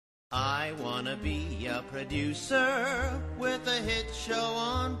I wanna be a producer with a hit show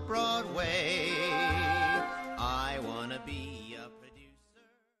on Broadway. I wanna be a producer.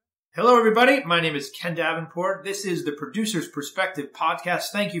 Hello, everybody. My name is Ken Davenport. This is the Producer's Perspective podcast.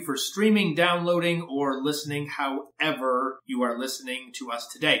 Thank you for streaming, downloading, or listening however you are listening to us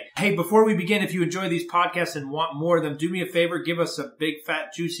today. Hey, before we begin, if you enjoy these podcasts and want more of them, do me a favor, give us a big,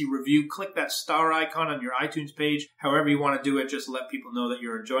 fat, juicy review. Click that star icon on your iTunes page. However you want to do it, just let people know that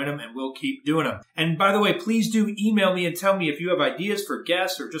you're enjoying them, and we'll keep doing them. And by the way, please do email me and tell me if you have ideas for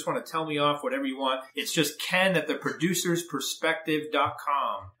guests or just want to tell me off, whatever you want. It's just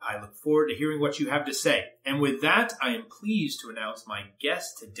ken@theproducersperspective.com. I look forward to hearing what you have to say. And with that, I am pleased to announce my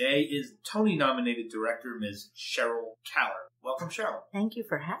guest today is Tony-nominated director, Ms. Sheryl Kaller. Welcome, Sheryl. Thank you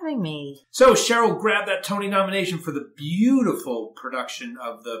for having me. So Sheryl grabbed that Tony nomination for the beautiful production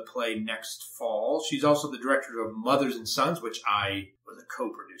of the play next fall. She's also the director of Mothers and Sons, which I was a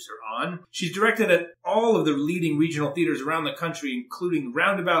co-producer on. She's directed at all of the leading regional theaters around the country, including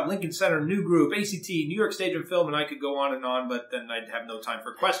Roundabout, Lincoln Center, New Group, ACT, New York Stage and Film, and I could go on, but then I'd have no time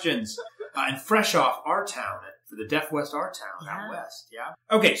for questions. And fresh off Our Town, for the Deaf West Our Town out west, yeah?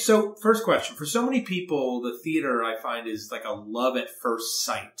 Okay, so first question. For so many people, the theater, I find, is like a love at first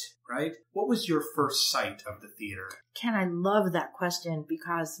sight, right? What was your first sight of the theater? Ken, I love that question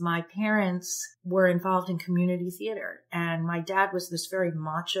because my parents were involved in community theater, and my dad was this very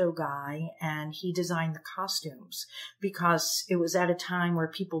macho guy, and he designed the costumes because it was at a time where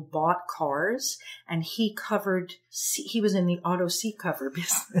people bought cars, and he was in the auto seat cover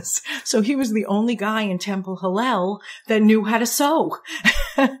business. So he was the only guy in Temple Hillel that knew how to sew.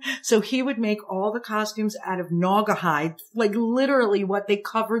 So he would make all the costumes out of naugahyde, like literally what they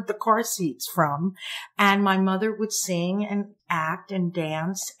covered the car seats from. And my mother would sing and act and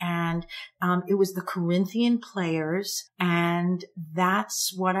dance, and it was the Corinthian Players, and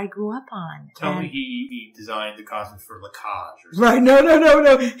that's what I grew up on. Tell me he designed the costumes for Lacage or Right, something.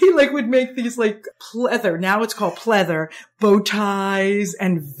 no. He would make these pleather, now it's called pleather, bow ties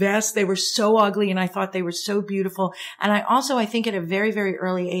and vests. They were so ugly, and I thought they were so beautiful. And I think at a very, very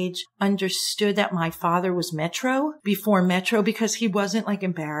early age understood that my father was Metro before Metro, because he wasn't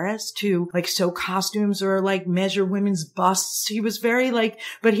embarrassed to sew costumes or measure women's busts. He was very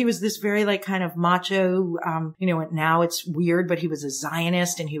but he was this very kind of macho, now it's weird, but he was a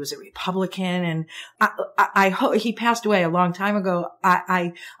Zionist and he was a Republican. And I hope he passed away a long time ago.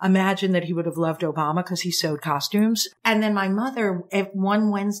 I imagine that he would have loved Obama because he sewed costumes. And then my mother, one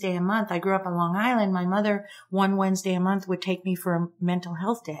Wednesday a month, I grew up on Long Island. My mother, one Wednesday a month, would take me for a mental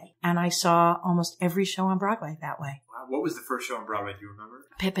health day. And I saw almost every show on Broadway that way. Wow. What was the first show on Broadway? Do you remember?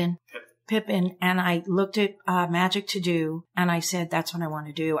 Pippin. And I looked at Magic to Do, and I said, that's what I want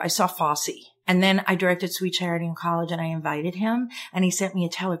to do. I saw Fosse. And then I directed Sweet Charity in college, and I invited him, and he sent me a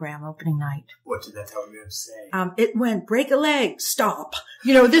telegram opening night. What did that telegram say? It went, break a leg, stop.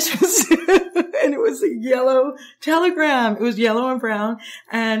 This was, and it was a yellow telegram. It was yellow and brown,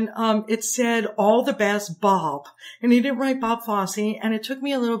 and it said, all the best, Bob. And he didn't write Bob Fosse, and it took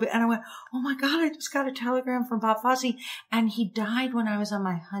me a little bit, and I went, oh my God, I just got a telegram from Bob Fosse. And he died when I was on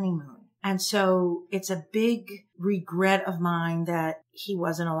my honeymoon. And so it's a big regret of mine that he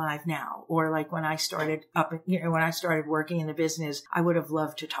wasn't alive now, or when I started when I started working in the business, I would have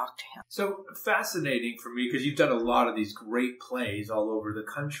loved to talk to him. So fascinating for me, because you've done a lot of these great plays all over the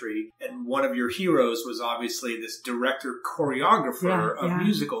country, and one of your heroes was obviously this director choreographer of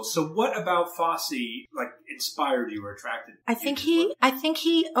musicals. So what about Fosse inspired you or attracted you? I think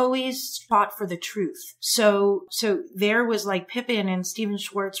he always fought for the truth. So there was Pippin, and Stephen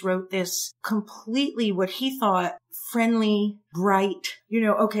Schwartz wrote this completely what he thought friendly, bright,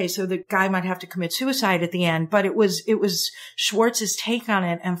 okay, so the guy might have to commit suicide at the end, but it was Schwartz's take on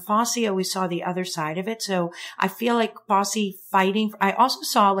it, and Fosse always saw the other side of it. So I feel like Fosse fighting. I also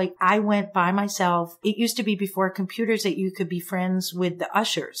saw, I went by myself. It used to be before computers that you could be friends with the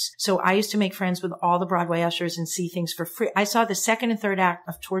ushers. So I used to make friends with all the Broadway ushers and see things for free. I saw the second and third act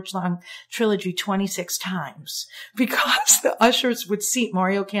of Torchlight Trilogy 26 times because the ushers would seat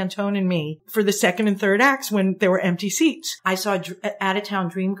Mario Cantone and me for the second and third acts when there were empty seats. I saw Out of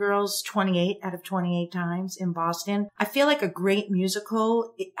Town Dreamgirls 28 out of 28 times in Boston. I feel like a great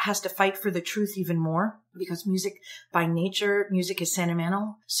musical, it has to fight for the truth even more. because music, by nature, music is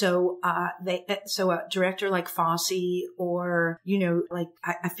sentimental. So, so a director like Fosse, or, like,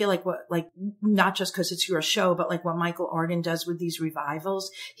 I feel like not just because it's your show, but like what Michael Arden does with these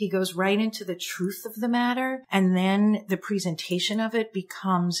revivals, he goes right into the truth of the matter. And then the presentation of it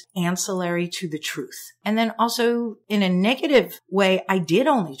becomes ancillary to the truth. And then also in a negative way, I did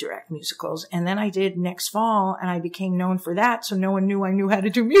only direct musicals. And then I did Next Fall, and I became known for that. So no one knew I knew how to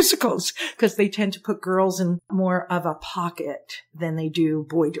do musicals, because they tend to put girls in more of a pocket than they do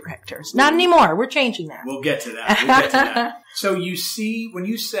boy directors. Not anymore. We're changing that. We'll get to that. So you see, when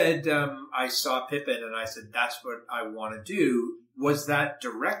you said, I saw Pippin and I said, that's what I want to do, was that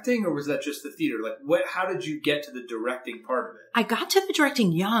directing or was that just the theater? Like, how did you get to the directing part of it? I got to the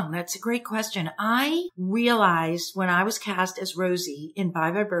directing young. That's a great question. I realized when I was cast as Rosie in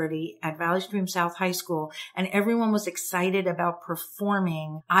Bye Bye Birdie at Valley Stream South High School, and everyone was excited about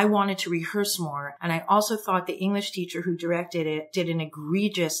performing, I wanted to rehearse more. And I also thought the English teacher who directed it did an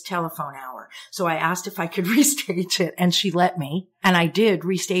egregious telephone hour. So I asked if I could restage it, and she let me. And I did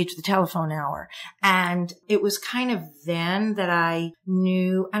restage the telephone hour. And it was kind of then that I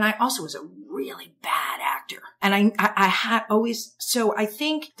knew, and I also was a really bad actor. And I had always, so I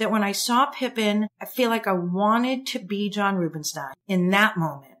think that when I saw Pippin, I feel like I wanted to be John Rubinstein in that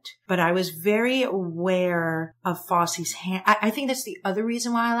moment. But I was very aware of Fosse's hand. I think that's the other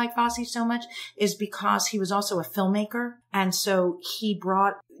reason why I like Fosse so much, is because he was also a filmmaker. And so he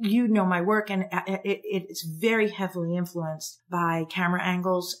brought, my work, and it's very heavily influenced by camera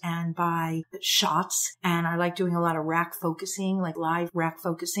angles and by shots. And I like doing a lot of rack focusing, like live rack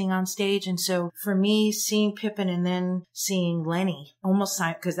focusing on stage. And so for me, seeing Pippin and then seeing Lenny, almost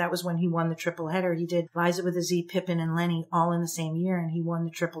because that was when he won the triple header. He did Liza with a Z, Pippin, and Lenny all in the same year, and he won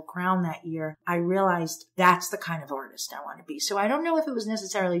the Triple Crown that year. I realized that's the kind of artist I want to be. So I don't know if it was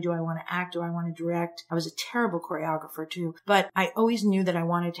necessarily, do I want to act? Do I want to direct? I was a terrible choreographer too, but I always knew that I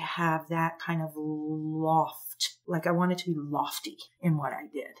wanted to have that kind of loft. Like I wanted to be lofty in what I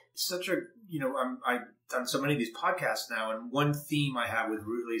did. Such a, I've done so many of these podcasts now, and one theme I have with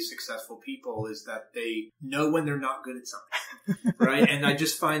really successful people is that they know when they're not good at something, right? And I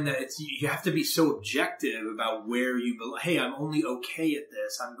just find that you have to be so objective about where you belong. Hey, I'm only okay at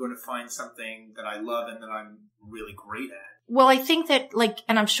this. I'm going to find something that I love and that I'm really great at. Well, I think that,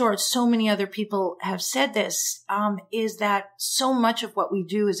 and I'm sure so many other people have said this, is that so much of what we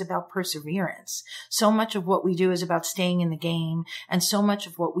do is about perseverance. So much of what we do is about staying in the game. And so much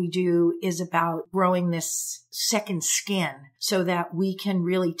of what we do is about growing this second skin so that we can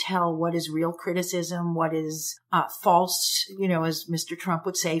really tell what is real criticism, what is false, as Mr. Trump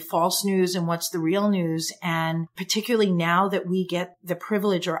would say, false news, and what's the real news. And particularly now that we get the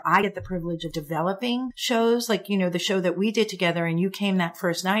privilege, or I get the privilege of developing shows, like, the show that we did together, and you came that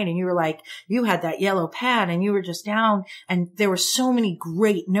first night and you were like, you had that yellow pad and you were just down, and there were so many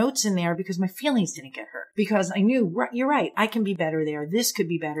great notes in there because my feelings didn't get hurt, because I knew, you're right, I can be better there. This could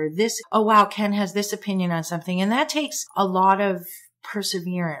be better. This, oh wow, Ken has this opinion on something. And that takes a lot of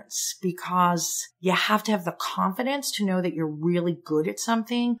perseverance, because you have to have the confidence to know that you're really good at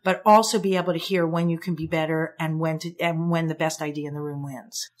something, but also be able to hear when you can be better and when the best idea in the room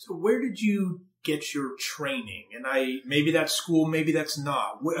wins. So where did you get your training? And maybe that's school, maybe that's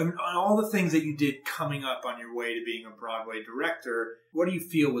not. All the things that you did coming up on your way to being a Broadway director, what do you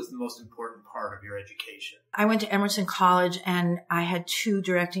feel was the most important part of your education? I went to Emerson College, and I had two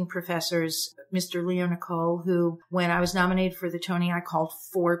directing professors, Mr. Leo Nicole, who, when I was nominated for the Tony, I called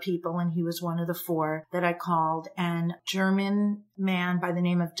 4 people, and he was one of the 4 that I called. And German man by the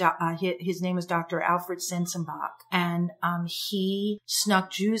name of, his name was Dr. Alfred Sensenbach. And he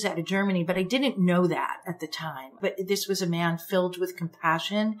snuck Jews out of Germany, but I didn't know that at the time. But this was a man filled with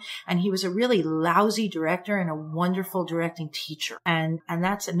compassion, and he was a really lousy director and a wonderful directing teacher. And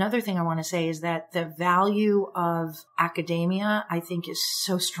that's another thing I want to say, is that the value of academia, I think, is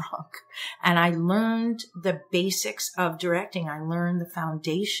so strong. And I learned the basics of directing. I learned the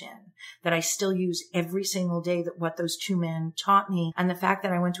foundation that I still use every single day, that what those 2 men taught me. And the fact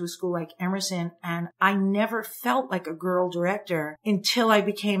that I went to a school like Emerson, and I never felt like a girl director until I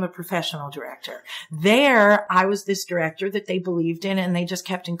became a professional director. There, I was this director that they believed in, and they just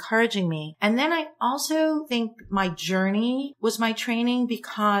kept encouraging me. And then I also think my journey was my training,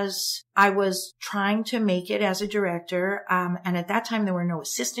 because I was trying to make it as a director. And at that time, there were no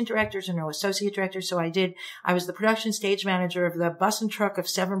assistant directors or no associate directors. So I was the production stage manager of the bus and truck of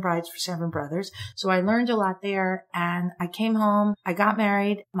 7 Brides for 7 Brothers. So I learned a lot there, and I came home, I got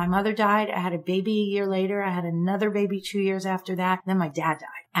married, my mother died, I had a baby a year later, I had another baby 2 years after that, then my dad died.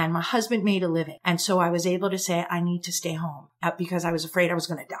 And my husband made a living. And so I was able to say, I need to stay home, because I was afraid I was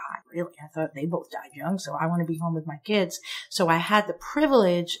going to die. really? I thought they both died young, so I want to be home with my kids. So I had the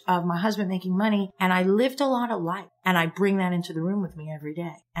privilege of my husband making money, and I lived a lot of life. And I bring that into the room with me every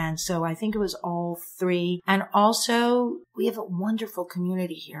day. And so I think it was all three. And also, we have a wonderful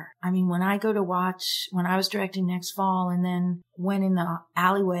community here. I mean, when I go to watch, when I was directing Next Fall and then went in the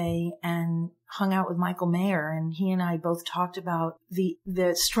alleyway and hung out with Michael Mayer, and he and I both talked about the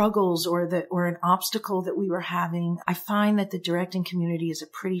struggles or an obstacle that we were having. I find that the directing community is a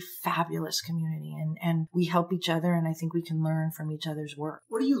pretty fabulous community, and we help each other, and I think we can learn from each other's work.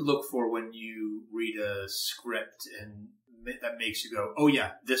 What do you look for when you read a script and that makes you go, oh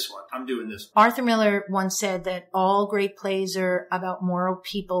yeah, this one, I'm doing this one? Arthur Miller once said that all great plays are about moral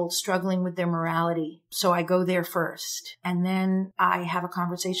people struggling with their morality. So I go there first, and then I have a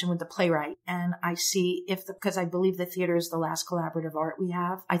conversation with the playwright, and I see because I believe that theater is the last collaborative art we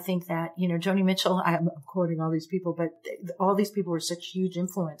have. I think that, Joni Mitchell, I'm quoting all these people, but all these people were such huge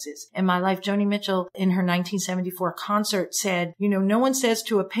influences in my life. Joni Mitchell in her 1974 concert said, no one says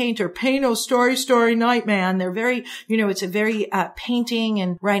to a painter, paint oh starry, starry night, man. They're very, it's a very painting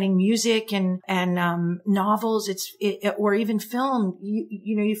and writing music and novels. Or even film.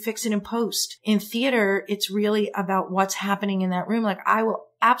 You fix it in post. In theater, it's really about what's happening in that room. Like, I will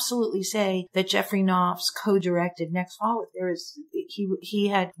absolutely say that Jeffrey Knopf's co-directed Next Fall. He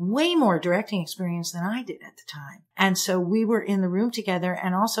had way more directing experience than I did at the time. And so we were in the room together,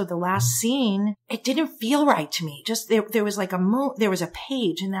 and also the last scene, it didn't feel right to me. Just there was like there was a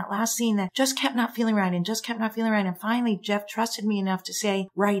page in that last scene that just kept not feeling right and just kept not feeling right. And finally Jeff trusted me enough to say,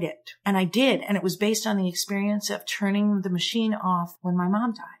 write it. And I did. And it was based on the experience of turning the machine off when my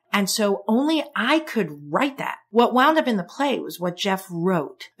mom died. And so only I could write that. What wound up in the play was what Jeff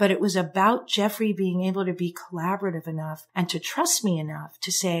wrote, but it was about Jeffrey being able to be collaborative enough and to trust me enough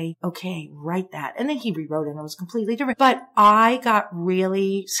to say, okay, write that. And then he rewrote it and it was completely different. But I got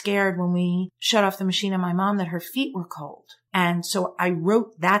really scared when we shut off the machine on my mom that her feet were cold. And so I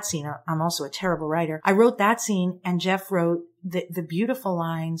wrote that scene. I'm also a terrible writer. I wrote that scene, and Jeff wrote the beautiful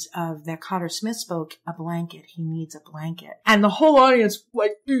lines of that Cotter Smith spoke, a blanket. He needs a blanket. And the whole audience,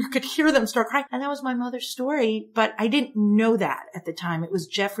 like, you could hear them start crying. And that was my mother's story, but I didn't know that at the time. It was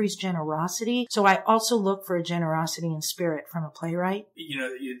Jeffrey's generosity. So I also look for a generosity in spirit from a playwright.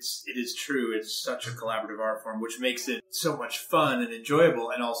 It is true. It's such a collaborative art form, which makes it so much fun and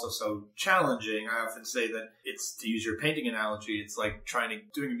enjoyable and also so challenging. I often say that it's, to use your painting analogy, it's like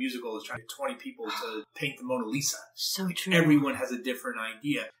doing a musical is trying to get 20 people to paint the Mona Lisa. So true. Everyone has a different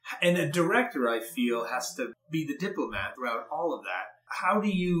idea. And a director, I feel, has to be the diplomat throughout all of that. How do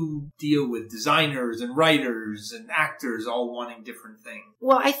you deal with designers and writers and actors all wanting different things?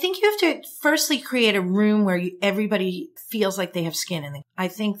 Well, I think you have to firstly create a room where everybody feels like they have skin in it. I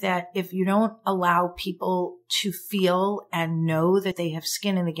think that if you don't allow people to feel and know that they have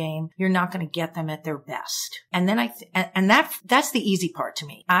skin in the game, you're not going to get them at their best. And then that's the easy part to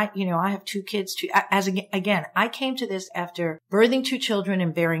me. I have two kids too. Again, I came to this after birthing two children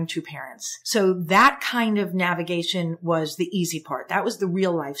and bearing two parents. So that kind of navigation was the easy part. That was the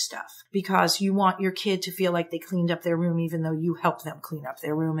real life stuff, because you want your kid to feel like they cleaned up their room, even though you helped them clean up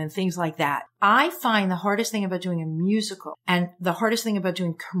their room and things like that. I find the hardest thing about doing a musical and the hardest thing about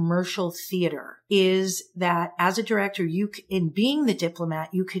doing commercial theater is that as a director, in being the diplomat,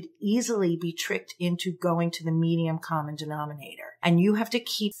 you could easily be tricked into going to the medium common denominator. And you have to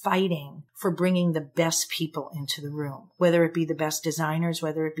keep fighting for bringing the best people into the room, whether it be the best designers,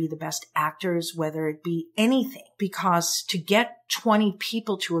 whether it be the best actors, whether it be anything. Because to get 20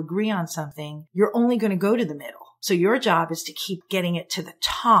 people to agree on something, you're only going to go to the middle. So your job is to keep getting it to the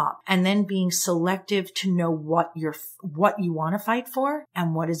top and then being selective to know what you want to fight for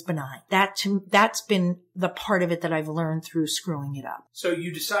and what is benign. That's been the part of it that I've learned through screwing it up. So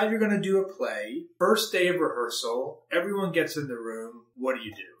you decide you're going to do a play. First day of rehearsal, everyone gets in the room. What do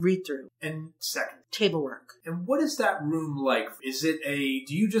you do? Read through. And second? Table work. And what is that room like? Is it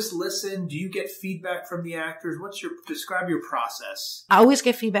do you just listen? Do you get feedback from the actors? Describe your process. I always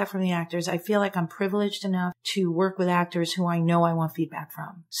get feedback from the actors. I feel like I'm privileged enough to work with actors who I know I want feedback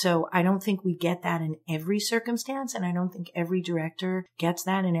from. So I don't think we get that in every circumstance, and I don't think every director gets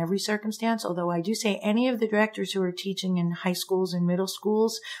that in every circumstance. Although I do say any of the directors who are teaching in high schools and middle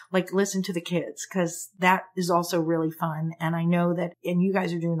schools, listen to the kids, because that is also really fun. And I know that, and you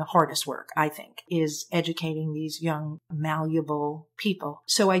guys are doing the hardest work, I think, is educating these young, malleable people.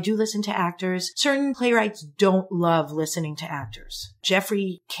 So I do listen to actors. Certain playwrights don't love listening to actors.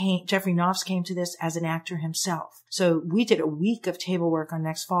 Jeffrey Knopf came to this as an actor himself. So we did a week of table work on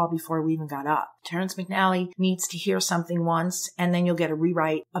Next Fall before we even got up. Terrence McNally needs to hear something once, and then you'll get a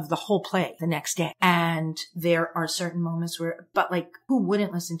rewrite of the whole play the next day. And And there are certain moments where, but like, who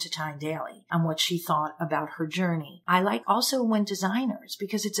wouldn't listen to Tyne Daly and what she thought about her journey? I like also when designers,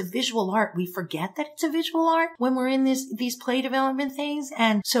 because it's a visual art, we forget that it's a visual art when we're in these play development things.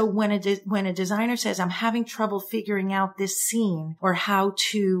 And so when a designer says, I'm having trouble figuring out this scene or how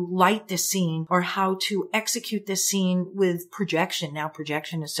to light this scene or how to execute this scene with projection. Now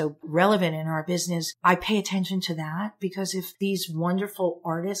projection is so relevant in our business. I pay attention to that because if these wonderful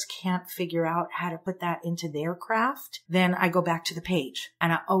artists can't figure out how to put that into their craft, then I go back to the page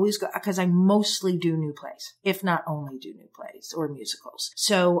and I always go, because I mostly do new plays, if not only do new plays or musicals.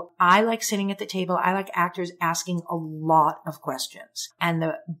 So I like sitting at the table. I like actors asking a lot of questions. And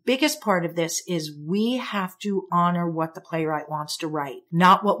the biggest part of this is we have to honor what the playwright wants to write,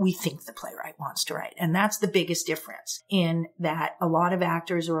 not what we think the playwright wants to write. And that's the biggest difference in that a lot of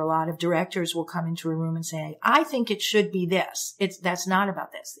actors or a lot of directors will come into a room and say, I think it should be this. That's not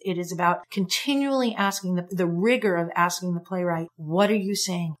about this. It is about continually asking the rigor of asking the playwright, what are you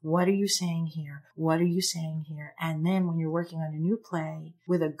saying? What are you saying here? What are you saying here? And then when you're working on a new play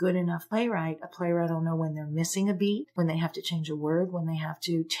with a good enough playwright, a playwright will know when they're missing a beat, when they have to change a word, when they have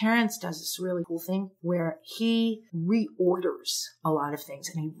to. Terrence does this really cool thing where he reorders a lot of things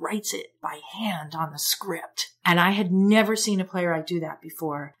and he writes it by hand on the script. And I had never seen a playwright do that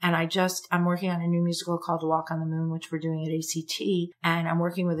before. And I'm working on a new musical called Walk on the Moon, which we're doing at ACT. And I'm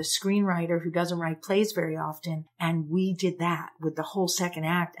working with a screenwriter who doesn't write plays very often. And we did that with the whole second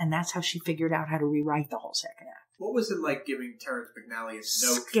act. And that's how she figured out how to rewrite the whole second act. What was it like giving Terrence McNally a note?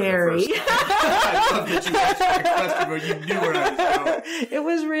 Scary. For the first time? I love that you asked that question, but you knew where I was going. It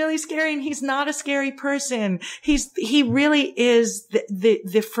was really scary, and he's not a scary person. He really is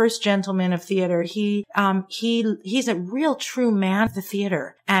the first gentleman of theater. He's a real true man of the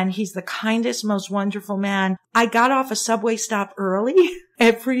theater, and he's the kindest, most wonderful man. I got off a subway stop early.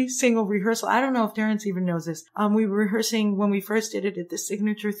 Every single rehearsal. I don't know if Terrence even knows this. We were rehearsing when we first did it at the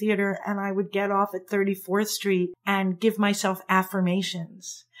Signature Theater, and I would get off at 34th Street and give myself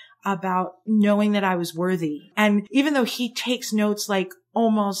affirmations about knowing that I was worthy. And even though he takes notes like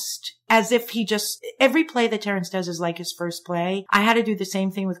almost as if every play that Terrence does is like his first play. I had to do the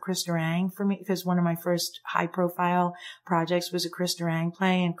same thing with Chris Durang for me because one of my first high profile projects was a Chris Durang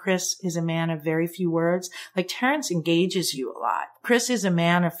play, and Chris is a man of very few words. Like Terrence engages you a lot. Chris is a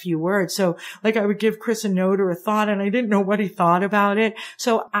man of few words. So like I would give Chris a note or a thought and I didn't know what he thought about it.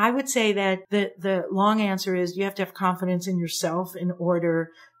 So I would say that the long answer is you have to have confidence in yourself in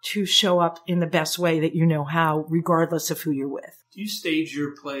order to show up in the best way that you know how, regardless of who you're with. Do you stage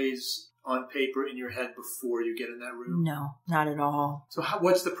your plays on paper in your head before you get in that room? No, not at all. So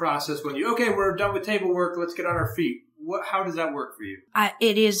what's the process when we're done with table work, let's get on our feet? How does that work for you?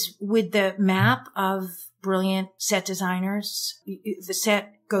 It is with the map of brilliant set designers. The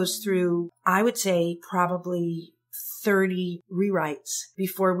set goes through, I would say, probably 30 rewrites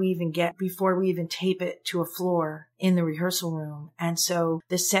before we even tape it to a floor in the rehearsal room. And so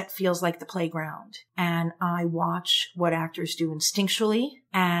the set feels like the playground. And I watch what actors do instinctually,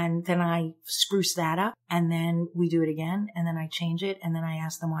 and then I spruce that up, and then we do it again, and then I change it, and then I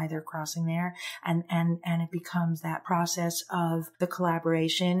ask them why they're crossing there. And it becomes that process of the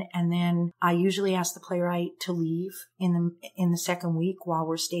collaboration. And then I usually ask the playwright to leave in the second week while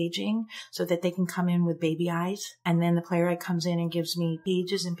we're staging so that they can come in with baby eyes. And then the playwright comes in and gives me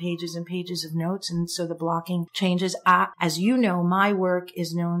pages and pages and pages of notes. And so the blocking changes. As you know, my work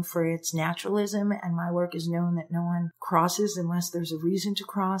is known for its naturalism, and my work is known that no one crosses unless there's a reason to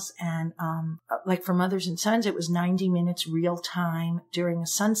cross. And like for Mothers and Sons, it was 90 minutes real time during a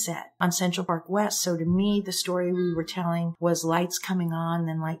sunset on Central Park West. So to me, the story we were telling was lights coming on,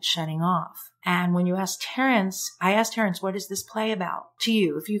 then lights shutting off. And when you ask Terrence, I asked Terrence, what is this play about to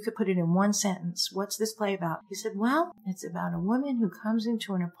you? If you could put it in one sentence, what's this play about? He said, well, it's about a woman who comes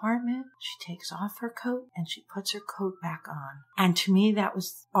into an apartment. She takes off her coat and she puts her coat back on. And to me, that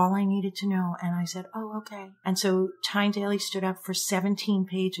was all I needed to know. And I said, oh, okay. And so Tyne Daly stood up for 17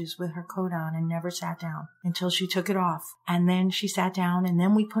 pages with her coat on and never sat down until she took it off. And then she sat down, and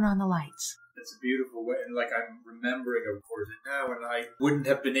then we put on the lights. It's a beautiful way. And like I'm remembering, of course, it now, and I wouldn't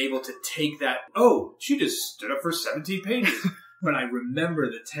have been able to take that, oh, she just stood up for 17 pages. But I remember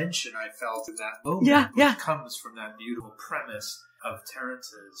the tension I felt in that moment. Which comes from that beautiful premise of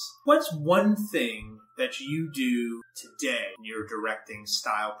Terrence's. What's one thing that you do today in your directing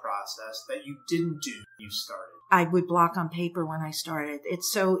style process that you didn't do when you started? I would block on paper when I started.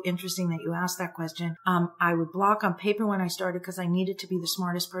 It's so interesting that you asked that question. I would block on paper when I started because I needed to be the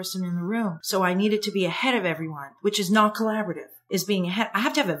smartest person in the room. So I needed to be ahead of everyone, which is not collaborative. is being ahead. I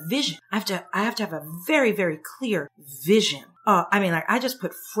have to have a vision. I have to have a very, very clear vision. I just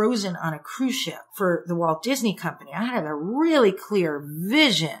put Frozen on a cruise ship for the Walt Disney Company. I had a really clear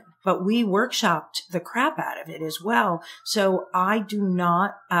vision, but we workshopped the crap out of it as well. So I do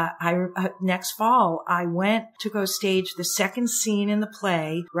not, next fall, I went to go stage the second scene in the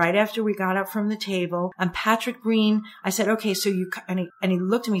play right after we got up from the table. And Patrick Breen, I said, okay, so and he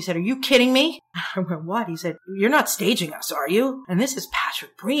looked at me, he said, are you kidding me? I went, what? He said, you're not staging us, are you? And this is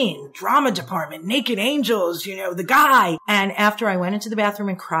Patrick Breen, drama department, Naked Angels, the guy. And after I went into the bathroom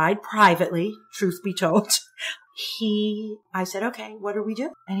and cried privately, truth be told, I said, okay, what do we do?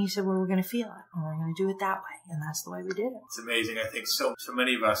 And he said, well, we're going to feel it and we're going to do it that way. And that's the way we did it. It's amazing. I think so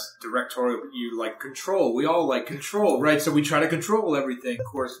many of us directorial, you like control. We all like control, right? So we try to control everything. Of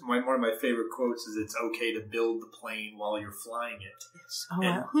course, one of my favorite quotes is it's okay to build the plane while you're flying it.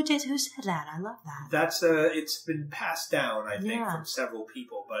 Who said that? I love that. That's, it's been passed down, I think, from several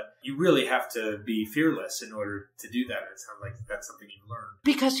people, but you really have to be fearless in order to do that. It sounds like that's something you learn.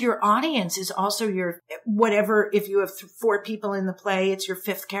 Because your audience is also whatever, if you have 4 people in the play, it's your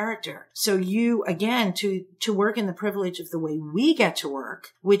 5th character. So you, again, to work in the privilege of the way we get to work,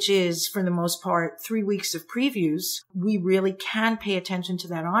 which is for the most part 3 weeks of previews, we really can pay attention to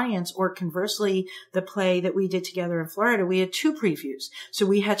that audience. Or conversely, the play that we did together in Florida, we had 2 previews. So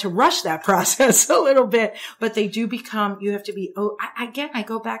we had to rush that process a little bit, but they do become, you have to be, I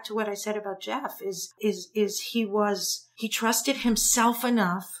go back to what I said about Jeff he trusted himself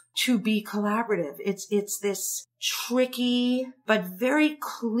enough to be collaborative. It's this tricky but very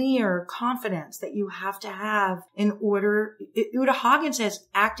clear confidence that you have to have in order. Uta Hagen says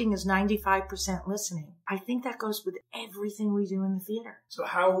acting is 95% listening. I think that goes with everything we do in the theater. So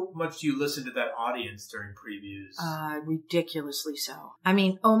how much do you listen to that audience during previews? Ridiculously so. I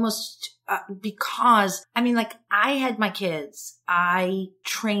mean, almost because, I had my kids. I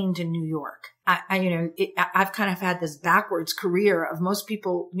trained in New York. I've kind of had this backwards career of most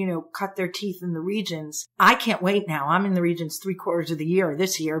people, cut their teeth in the regions. I can't wait now. I'm in the regions 3/4 of the year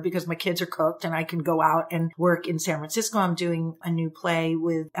this year because my kids are cooked and I can go out and work in San Francisco. I'm doing a new play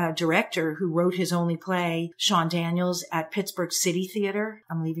with a director who wrote his only play, Sean Daniels, at Pittsburgh City Theater.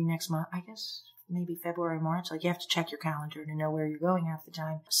 I'm leaving next month, I guess. Maybe February, March. You have to check your calendar to know where you're going half the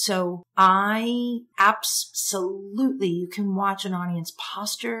time. So I absolutely, you can watch an audience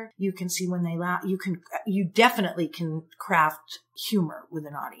posture. You can see when they laugh. You definitely can craft humor with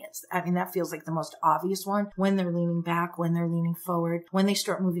an audience. That feels like the most obvious one. When they're leaning back, when they're leaning forward, when they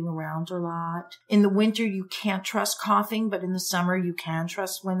start moving around a lot. In the winter, you can't trust coughing, but in the summer, you can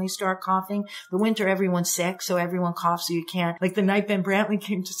trust when they start coughing. The winter, everyone's sick, so everyone coughs, so you can't. Like the night Ben Brantley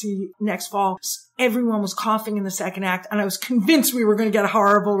came to see Next Fall, everyone was coughing in the second act, and I was convinced we were going to get a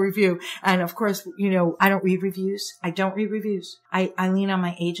horrible review. And of course, I don't read reviews. I lean on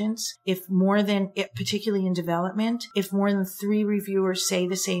my agents. Particularly in development, if more than 3 reviewers say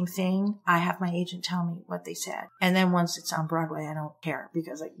the same thing, I have my agent tell me what they said. And then once it's on Broadway, I don't care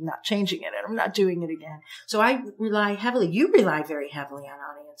because I'm not changing it and I'm not doing it again. So I rely heavily. You rely very heavily on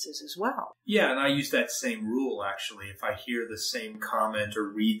audiences as well. Yeah, and I use that same rule, actually. If I hear the same comment or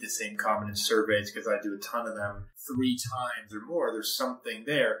read the same comment in surveys, because I do a ton of them 3 times or more, there's something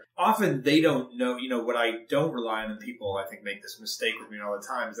there. Often they don't know, what I don't rely on, and people, I think, make this mistake with me all the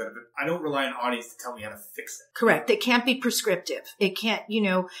time, is that I don't rely on an audience to tell me how to fix it. Correct. It can't be prescriptive. It can't,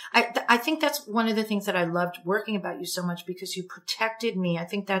 I think that's one of the things that I loved working about you so much, because you protected me. I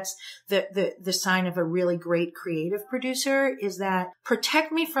think that's the sign of a really great creative producer, is that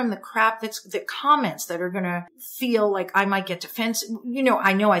protect me from the crap the comments that are going to feel like I might get defensive.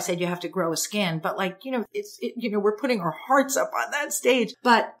 I know I said you have to grow a skin, but we're putting our hearts up on that stage.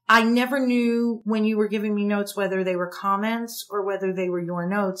 But I never knew when you were giving me notes whether they were comments or whether they were your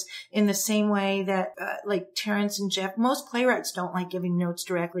notes, in the same way that Terrence and Jeff, most playwrights don't like giving notes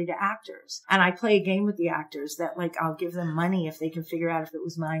directly to actors. And I play a game with the actors that I'll give them money if they can figure out if it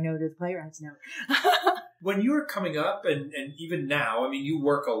was my note or the playwright's note. When you were coming up, and even now, you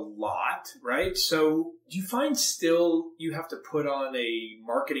work a lot, right? So do you find still you have to put on a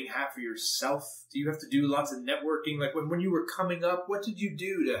marketing hat for yourself? Do you have to do lots of networking? When you were coming up, what did you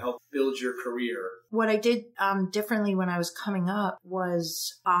do to help build your career? What I did differently when I was coming up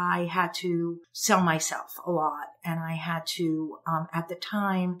was I had to sell myself a lot. And I had to, at the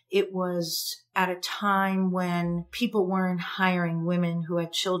time, it was at a time when people weren't hiring women who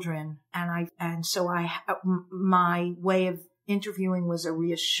had children. And so my way of interviewing was a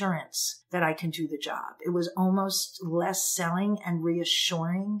reassurance that I can do the job. It was almost less selling and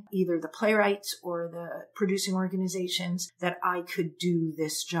reassuring either the playwrights or the producing organizations that I could do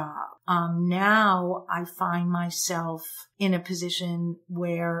this job. Now I find myself in a position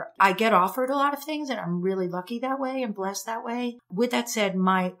where I get offered a lot of things, and I'm really lucky that way and blessed that way. With that said,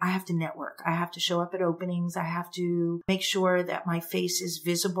 I have to network. I have to show up at openings. I have to make sure that my face is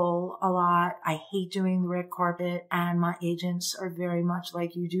visible a lot. I hate doing the red carpet, and my agents are very much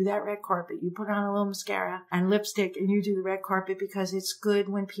like, you do that red carpet, you put on a little mascara and lipstick and you do the red carpet because it's good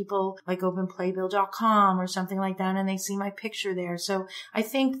when people like open playbill.com or something like that and they see my picture there. So I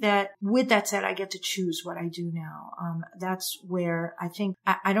think that with that said, I get to choose what I do now. That's where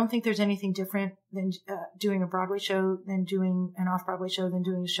I don't think there's anything different than doing a Broadway show, than doing an off-Broadway show, than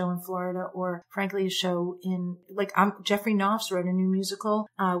doing a show in Florida, or frankly, a show in, Jeffrey Knopf's wrote a new musical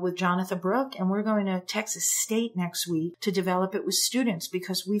with Jonathan Brooke, and we're going to Texas State next week to develop it with students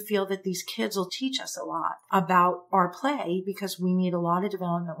because we feel that these kids will teach us a lot about our play because we need a lot of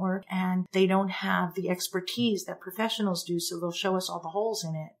development work and they don't have the expertise that professionals do. So they'll show us all the holes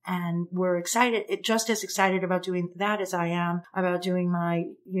in it. And we're excited, just as excited about doing that as I am about doing my,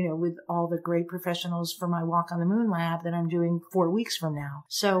 with all the great professionals for my Walk on the Moon lab that I'm doing 4 weeks from now.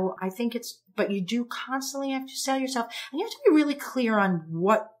 So I think but you do constantly have to sell yourself, and you have to be really clear on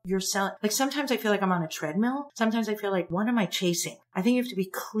what you're selling. Like sometimes I feel like I'm on a treadmill. Sometimes I feel like, what am I chasing? I think you have to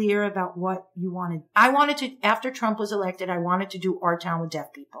be clear about what you wanted. After Trump was elected, I wanted to do Our Town with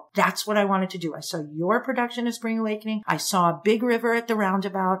Deaf People. That's what I wanted to do. I saw your production of Spring Awakening. I saw Big River at the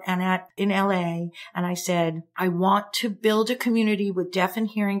Roundabout and in LA. And I said, I want to build a community with deaf and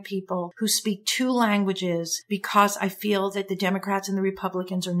hearing people who speak 2 languages because I feel that the Democrats and the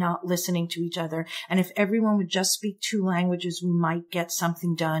Republicans are not listening to each other. And if everyone would just speak 2 languages, we might get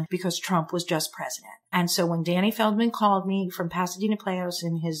something done because Trump was just president. And so when Danny Feldman called me from Pasadena Playhouse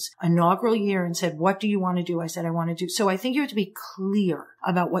in his inaugural year and said, what do you want to do? I said, I want to do. So I think you have to be clear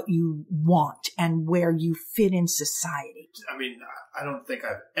about what you want and where you fit in society. I mean, I don't think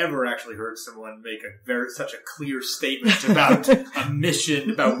I've ever actually heard someone make such a clear statement about a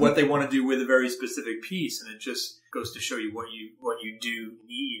mission, about what they want to do with a very specific piece. And it just goes to show you what you do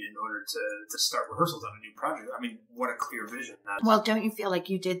need in order to start rehearsals on a new project. I mean, what a clear vision. Well, don't you feel like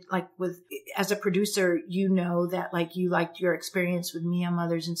you did, as a producer, that you liked your experience with me on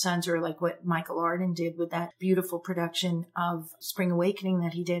Mothers and Sons, or like what Michael Arden did with that beautiful production of Spring Awakening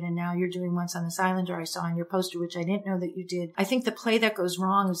that he did. And now you're doing Once on This Island, or I saw on your poster, which I didn't know that you did. I think The Play That Goes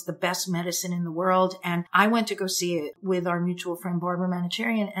Wrong is the best medicine in the world. And I went to go see it with our mutual friend, Barbara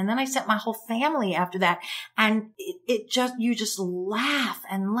Manicherian. And then I sent my whole family after that. And you just laugh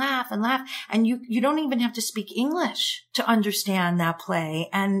and laugh and laugh. And you don't even have to speak English to understand that play.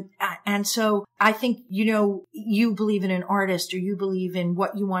 And so I think, you believe in an artist, or you believe in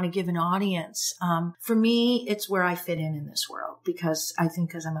what you want to give an audience. For me, it's where I fit in this world, because I'm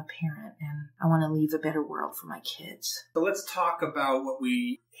a parent and I want to leave a better world for my kids. So let's talk about what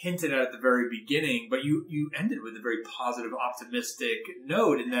we hinted at the very beginning, but you ended with a very positive, optimistic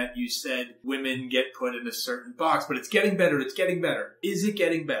note in that you said women get put in a certain box, but it's getting better. It's getting better. Is it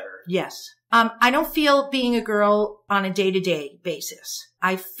getting better? Yes. I don't feel being a girl on a day-to-day basis.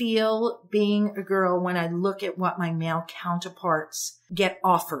 I feel being a girl when I look at what my male counterparts get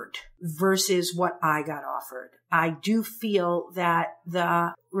offered versus what I got offered. I do feel that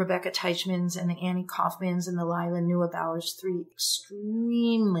the Rebecca Teichmans and the Annie Kaufmans and the Lila Neubauers, 3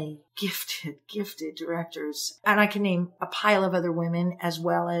 extremely gifted directors. And I can name a pile of other women as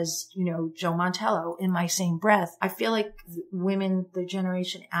well as, Joe Montello in my same breath. I feel like women, the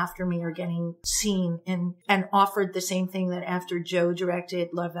generation after me, are getting seen and offered the same thing that after Joe directed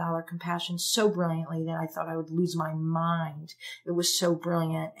Love, Valor, Compassion so brilliantly that I thought I would lose my mind. It was so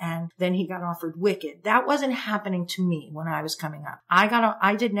brilliant. And then he got offered Wicked. That wasn't happening to me when I was coming up.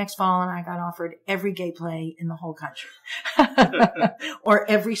 I did Next Fall, and I got offered every gay play in the whole country. Or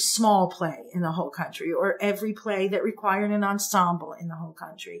every small play in the whole country, or every play that required an ensemble in the whole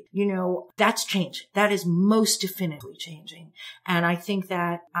country. That's changing. That is most definitively changing. And I think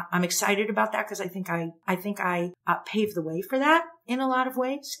that I'm excited about that, because I think I paved the way for that in a lot of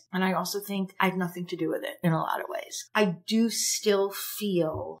ways. And I also think I had nothing to do with it in a lot of ways. I do still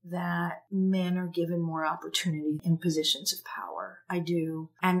feel that men are given more opportunity in positions of power. I do.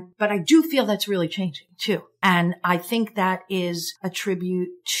 But I do feel that's really changing too. And I think that is a tribute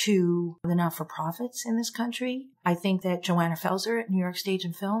to the not-for-profits in this country. I think that Joanna Felser at New York Stage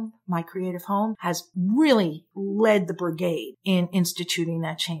and Film, my creative home, has really led the brigade in instituting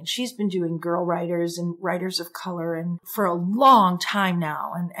that change. She's been doing girl writers and writers of color and for a long time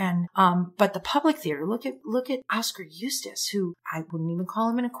now. But the public theater, look at Oscar Eustace, who I wouldn't even call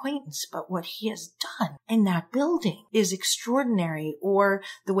him an acquaintance, but what he has done in that building is extraordinary. Or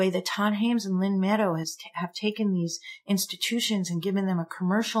the way that Todd Hames and Lynn Meadow have taken these institutions and given them a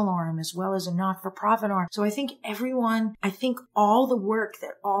commercial arm as well as a not-for-profit arm. So I think all the work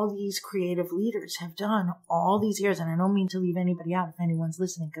that all these creative leaders have done all these years, and I don't mean to leave anybody out if anyone's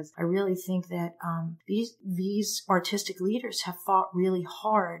listening, because I really think that these artistic leaders have fought really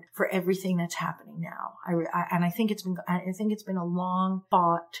hard for everything that's happening now. I think it's been a long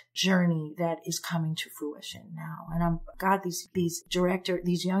fought journey that is coming to fruition now. And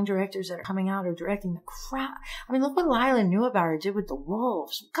these young directors that are coming out are directing the crap. I mean, look what Lila Neubauer did with The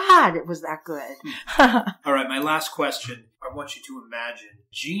Wolves. God, it was that good. All right, my last question. I want you to imagine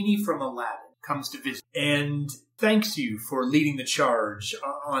Genie from Aladdin comes to visit and thanks you for leading the charge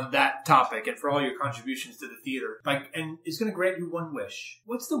on that topic and for all your contributions to the theater. And is going to grant you one wish.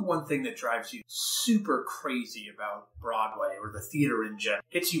 What's the one thing that drives you super crazy about Broadway or the theater in general?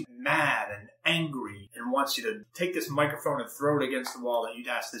 Gets you mad and angry and wants you to take this microphone and throw it against the wall that you'd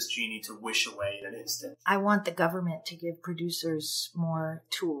ask this genie to wish away in an instant? I want the government to give producers more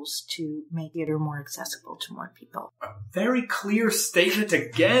tools to make theater more accessible to more people. A very clear statement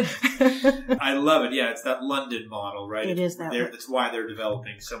again. I love it. Yeah, it's that London model, right? It is that. That's why they're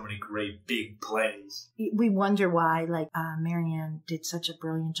developing so many great big plays. We wonder why, Marianne did such a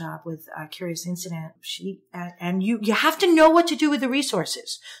brilliant job with Curious Incident. And you have to know what to do with the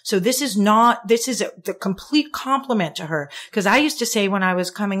resources. So this is the complete compliment to her. Because I used to say when I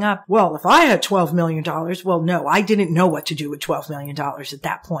was coming up, well, if I had $12 million, well, no, I didn't know what to do with $12 million at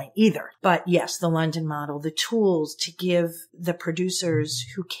that point either. But yes, the London model, the tools to give the producers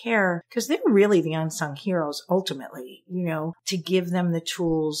who care, because they're really the unsung heroes ultimately, to give them the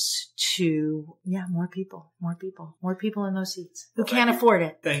tools to, more people in those seats who can't afford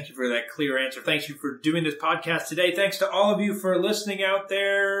it. Thank you for that clear answer. Thank you for doing this podcast today. Thanks to all of you for listening out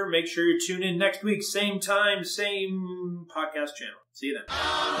there. Make sure you tune in next week, same time, same podcast channel. See you then.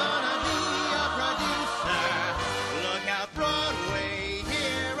 I'm gonna be a producer.